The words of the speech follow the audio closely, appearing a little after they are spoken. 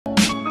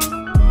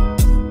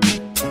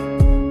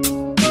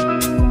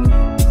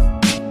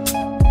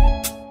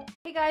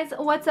guys,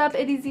 what's up?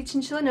 It is the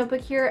Chinchilla Notebook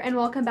here and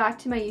welcome back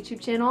to my YouTube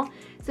channel.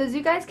 So as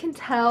you guys can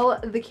tell,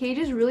 the cage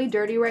is really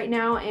dirty right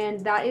now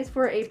and that is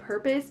for a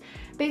purpose.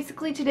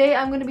 Basically today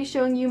I'm going to be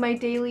showing you my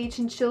daily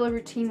chinchilla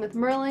routine with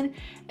Merlin,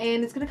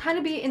 and it's going to kind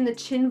of be in the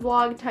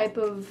ChinVlog type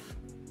of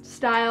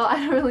style. I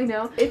don't really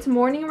know. It's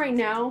morning right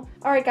now.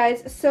 Alright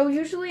guys, so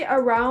usually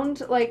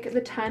around like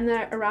the time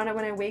that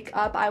when I wake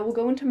up, I will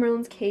go into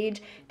Merlin's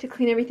cage to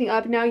clean everything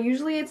up. Now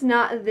usually it's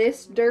not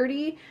this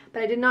dirty,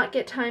 but I did not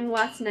get time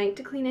last night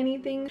to clean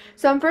anything.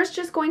 So I'm first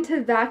just going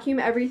to vacuum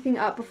everything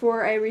up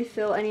before I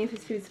refill any of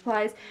his food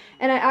supplies.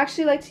 And I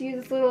actually like to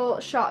use this little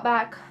shot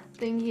back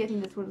thingy, I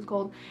think that's what it's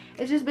called.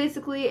 It's just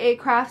basically a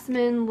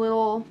Craftsman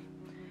little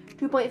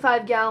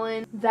 2.5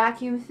 gallon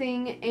vacuum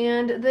thing,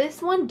 and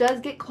this one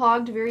does get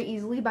clogged very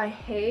easily by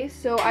hay,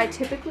 so I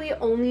typically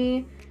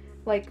only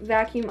like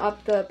vacuum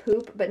up the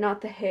poop but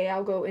not the hay.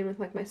 I'll go in with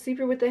like my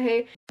sweeper with the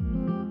hay.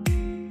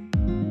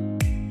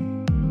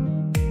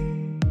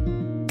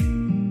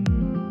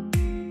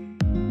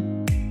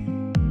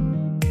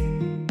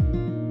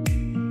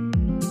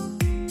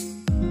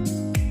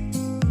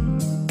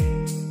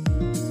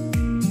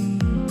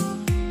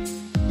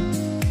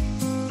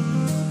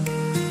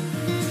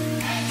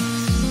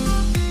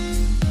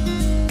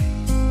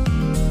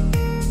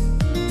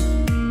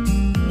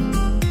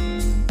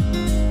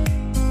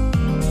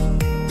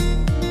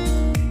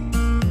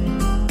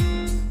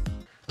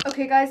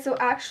 Okay guys, so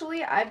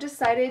actually I've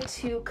decided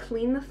to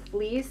clean the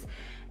fleece,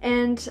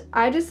 and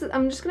I'm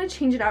just gonna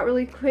change it out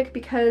really quick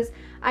because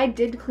I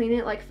did clean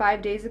it like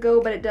 5 days ago,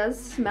 but it does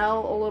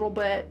smell a little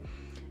bit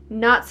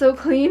not so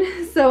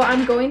clean, so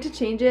I'm going to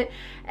change it.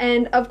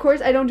 And of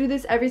course I don't do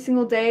this every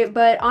single day,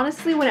 but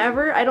honestly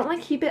whenever, I don't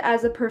like keep it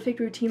as a perfect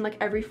routine like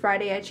every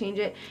Friday I change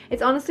it.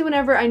 It's honestly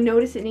whenever I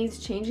notice it needs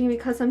changing,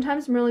 because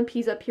sometimes Merlin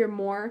pees up here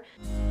more.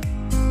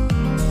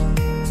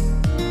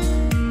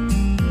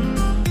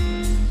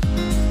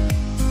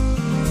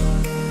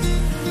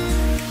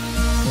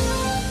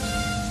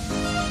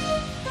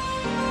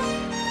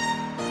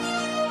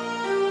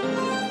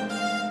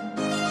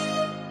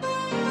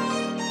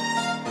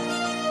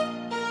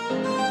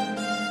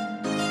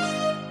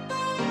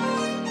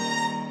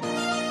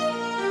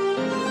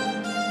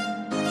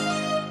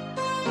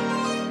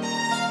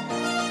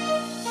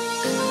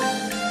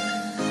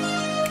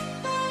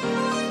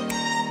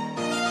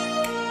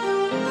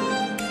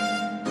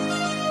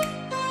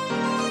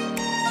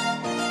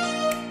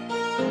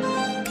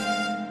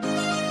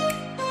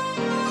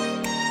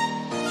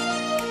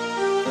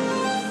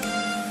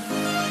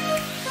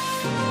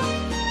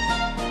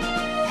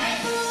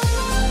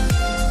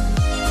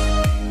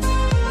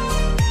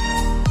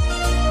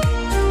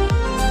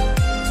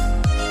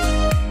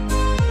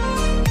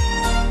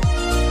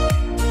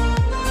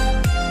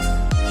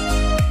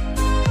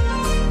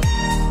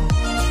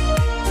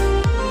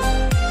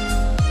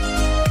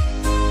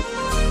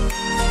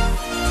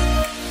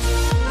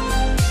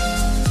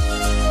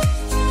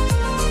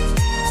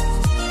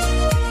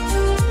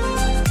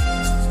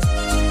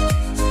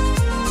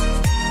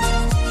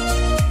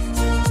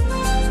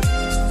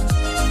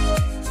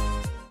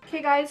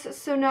 Guys,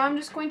 so now I'm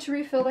just going to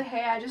refill the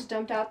hay. I just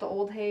dumped out the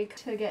old hay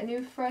to get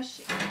new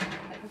fresh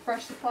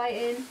supply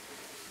in.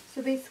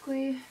 So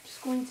basically I'm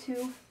just going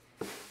to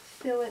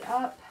fill it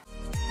up.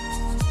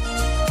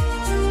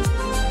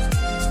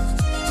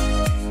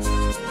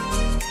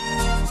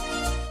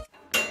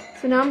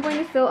 So now I'm going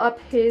to fill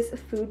up his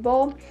food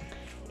bowl,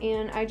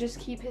 and I just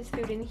keep his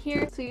food in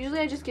here. So usually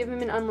I just give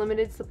him an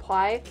unlimited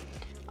supply.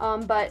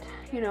 But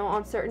you know,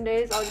 on certain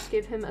days I'll just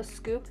give him a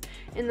scoop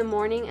in the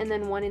morning and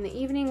then one in the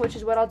evening, which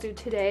is what I'll do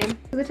today.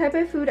 So the type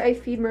of food I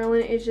feed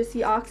Merlin is just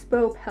the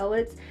Oxbow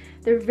pellets.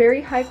 They're very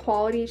high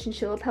quality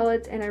chinchilla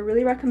pellets and I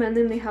really recommend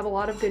them. They have a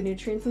lot of good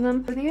nutrients in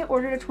them. I think I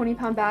ordered a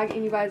 20-pound bag,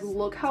 and you guys,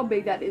 look how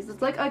big that is.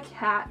 It's like a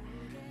cat.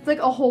 It's like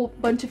a whole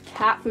bunch of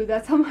cat food.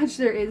 That's how much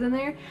there is in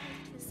there.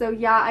 So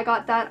yeah, I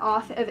got that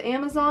off of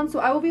Amazon. So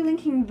I will be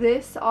linking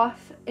this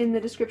off in the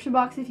description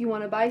box if you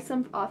want to buy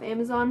some off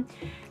Amazon.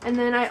 And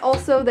then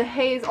the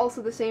hay is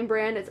also the same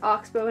brand. It's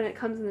Oxbow, and it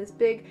comes in this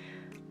big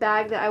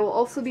bag that I will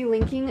also be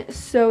linking.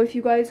 So if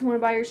you guys want to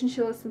buy your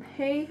chinchilla some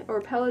hay or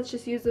pellets,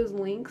 just use those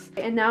links.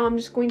 And now I'm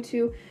just going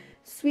to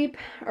sweep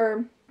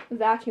or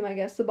vacuum, I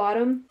guess, the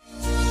bottom.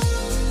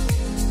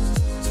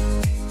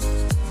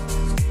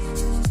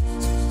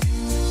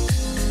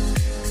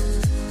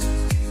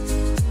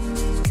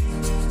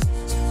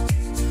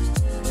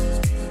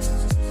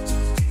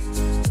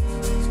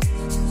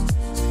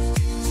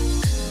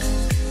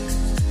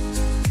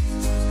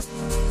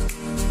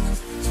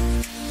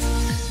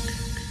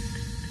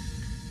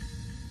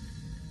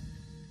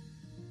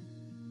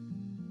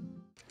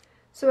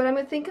 So what I'm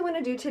going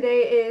to do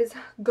today is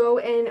go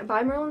and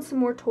buy Merlin some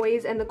more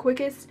toys, and the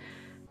quickest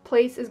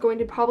place is going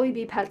to probably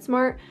be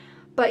PetSmart.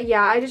 But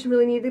yeah, I just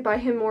really need to buy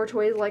him more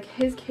toys. Like,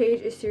 his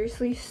cage is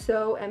seriously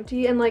so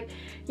empty, and like,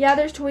 yeah,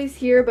 there's toys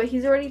here, but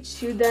he's already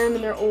chewed them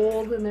and they're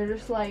old and they're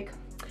just like,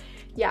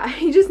 yeah,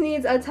 he just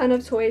needs a ton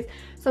of toys.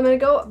 So I'm going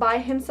to go buy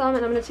him some,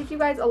 and I'm going to take you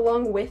guys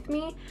along with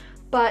me.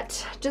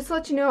 But just to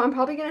let you know, I'm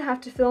probably gonna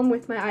have to film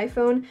with my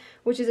iPhone,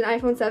 which is an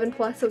iPhone 7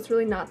 Plus, so it's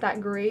really not that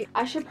great.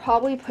 I should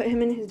probably put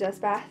him in his dust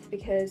bath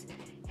because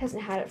he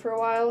hasn't had it for a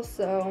while,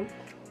 so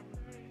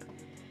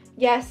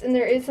yes, and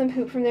there is some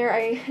poop from there.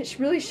 I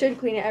really should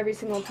clean it every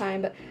single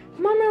time, but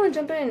come on, Merlin,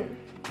 jump in.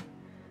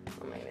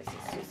 Oh my goodness,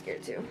 he's too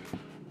scared too.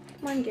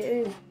 Come on, get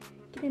in.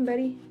 Get in,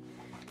 buddy.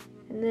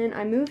 And then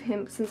I move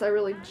him, since I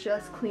really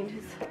just cleaned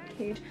his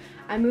cage,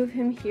 I move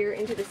him here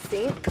into the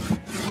sink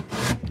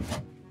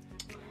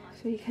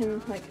so he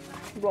can like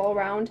roll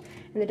around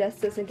and the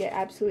dust doesn't get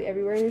absolutely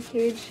everywhere in his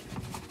cage.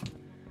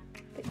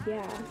 But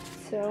yeah,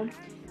 so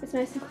it's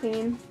nice and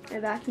clean. I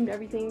vacuumed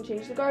everything,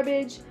 changed the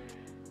garbage.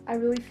 I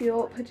really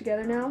feel put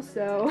together now,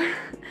 so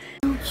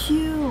so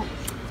cute.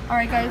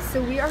 Alright guys,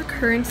 so we are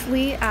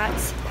currently at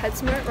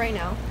PetSmart right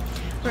now.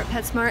 We're at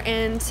PetSmart,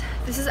 and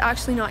this is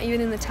actually not even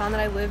in the town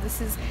that I live.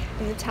 This is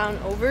in the town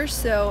over,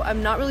 so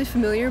I'm not really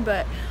familiar,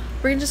 but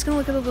we're just gonna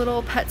look at the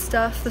little pet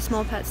stuff, the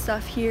small pet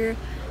stuff here,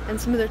 and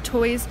some of their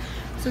toys.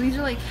 So these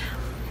are like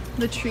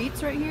the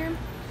treats right here.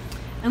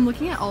 And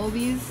looking at all of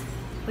these,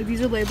 like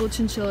these are labeled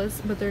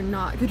chinchillas, but they're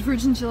not good for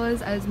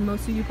chinchillas, as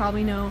most of you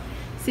probably know.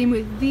 Same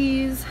with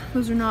these,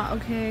 those are not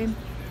okay.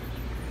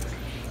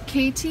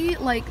 Katie,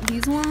 like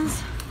these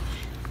ones,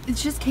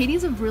 it's just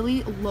Katie's a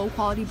really low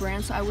quality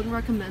brand, so I wouldn't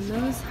recommend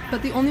those.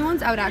 But the only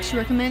ones I would actually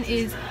recommend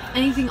is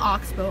anything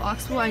Oxbow.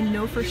 Oxbow, I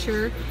know for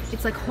sure,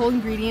 it's like whole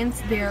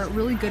ingredients. They're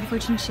really good for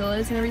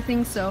chinchillas and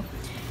everything, so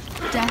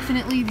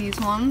definitely these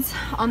ones.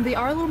 They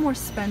are a little more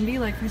spendy.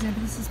 Like for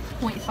example, this is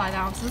 0.5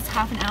 ounces, it's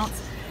half an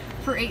ounce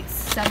for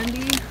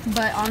 $8.70,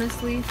 but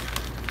honestly,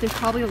 there's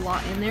probably a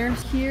lot in there.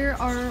 Here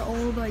are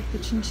all like the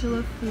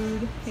chinchilla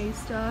food hay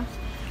stuff.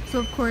 So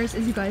of course,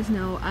 as you guys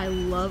know, I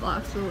love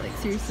Oxbow, like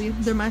seriously,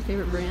 they're my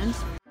favorite brand.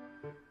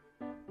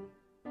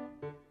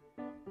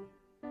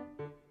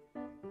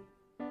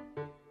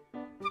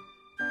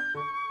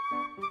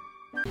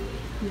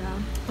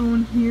 Yeah. Oh,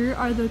 and here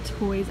are the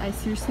toys. I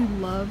seriously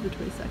love the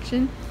toy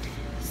section.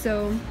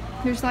 So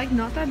there's like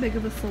not that big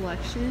of a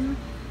selection.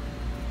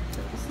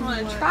 I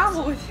want to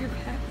travel with your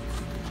pets.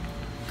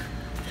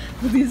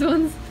 Well, these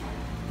ones,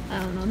 I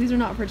don't know. These are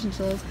not for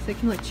chinchillas because they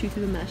can like chew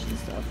through the mesh and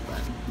stuff,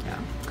 but yeah.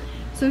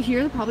 So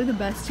here, probably the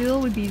best deal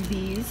would be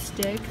these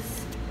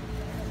sticks,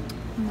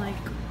 and like,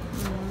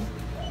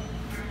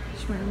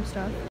 just random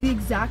stuff. The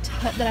exact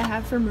hut that I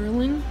have for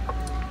Merlin,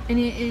 and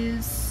it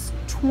is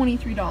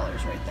 $23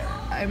 right there.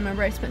 I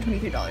remember I spent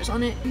 $23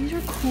 on it. These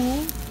are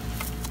cool.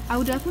 I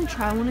would definitely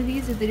try one of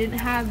these if they didn't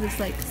have this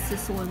like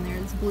sisal in there.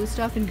 This blue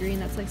stuff and green,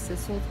 that's like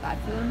sisal, it's bad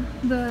for them.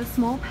 The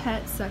small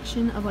pet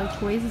section of like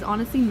toys is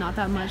honestly not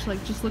that much.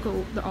 Like just look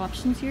at the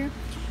options here.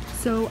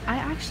 So I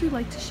actually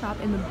like to shop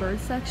in the bird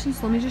section,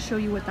 so let me just show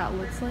you what that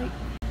looks like.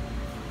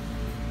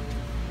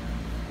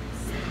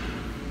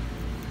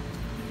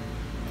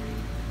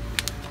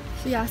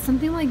 So yeah,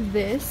 something like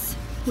this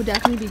would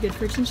definitely be good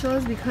for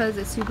chinchillas because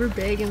it's super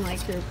big and like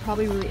they're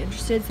probably really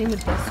interested. Same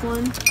with this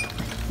one.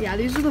 Yeah,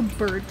 these are the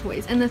bird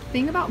toys. And the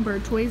thing about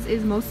bird toys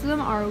is most of them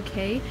are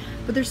okay,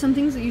 but there's some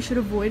things that you should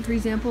avoid. For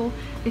example,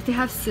 if they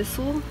have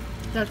sisal,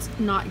 that's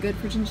not good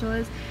for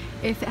chinchillas.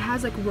 If it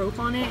has like rope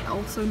on it,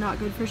 also not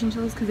good for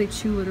chinchillas because they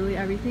chew literally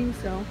everything.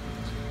 So,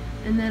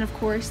 and then of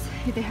course,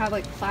 if they have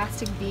like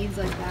plastic beads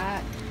like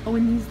that. Oh,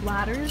 and these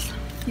ladders,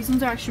 these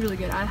ones are actually really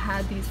good. I've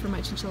had these for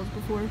my chinchillas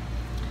before.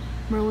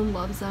 Merlin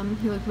loves them.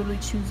 He like literally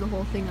chews the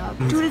whole thing up.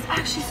 Dude, it's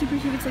actually super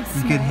cute. It's like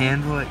small. You could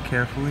handle it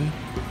carefully,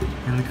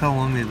 and look how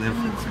long they live for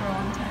a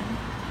long time.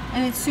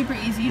 And it's super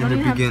easy. You don't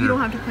even have to, you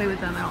don't have to play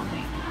with them, I don't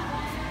think.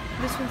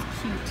 This one's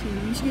cute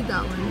too. You should get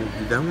that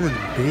one. That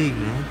one's big,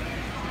 man.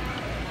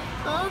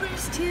 Oh,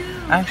 there's two.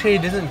 Actually,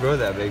 it doesn't grow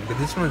that big, but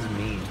this one's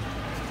mean.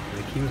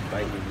 Like he would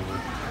bite me more.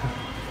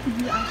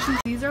 Actually,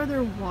 these are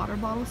their water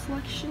bottle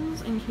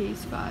selections in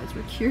case guys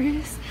were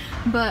curious.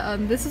 But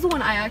this is the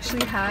one I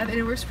actually have, and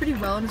it works pretty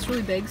well, and it's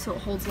really big, so it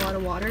holds a lot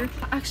of water.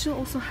 I actually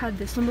also had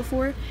this one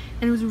before,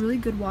 and it was a really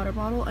good water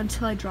bottle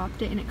until I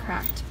dropped it and it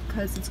cracked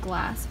because it's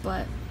glass.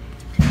 But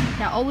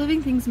yeah, all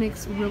living things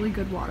makes really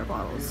good water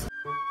bottles.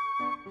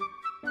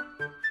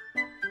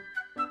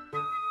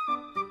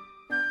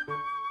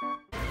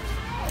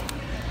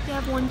 We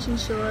have one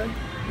chinchilla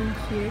in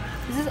here.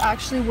 This is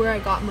actually where I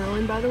got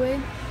Merlin, by the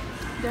way.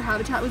 Their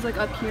habitat was like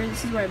up here.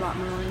 This is where I bought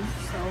Merlin.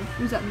 So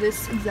it was at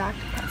this exact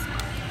spot.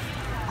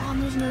 Oh,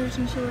 and there's another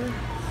chinchilla.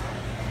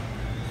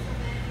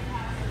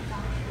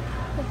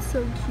 That's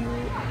so cute.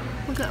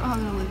 Look at how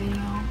they're living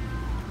now.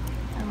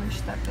 I wish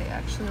that they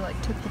actually like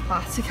took the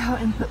plastic out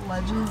and put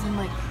ledges and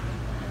like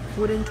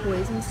wooden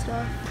toys and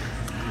stuff.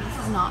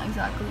 This is not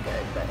exactly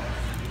good, but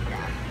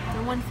yeah.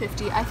 They're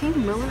 $150. I think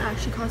Merlin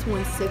actually costs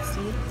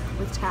 $160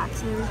 with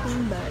tax and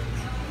everything, but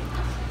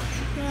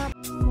yeah.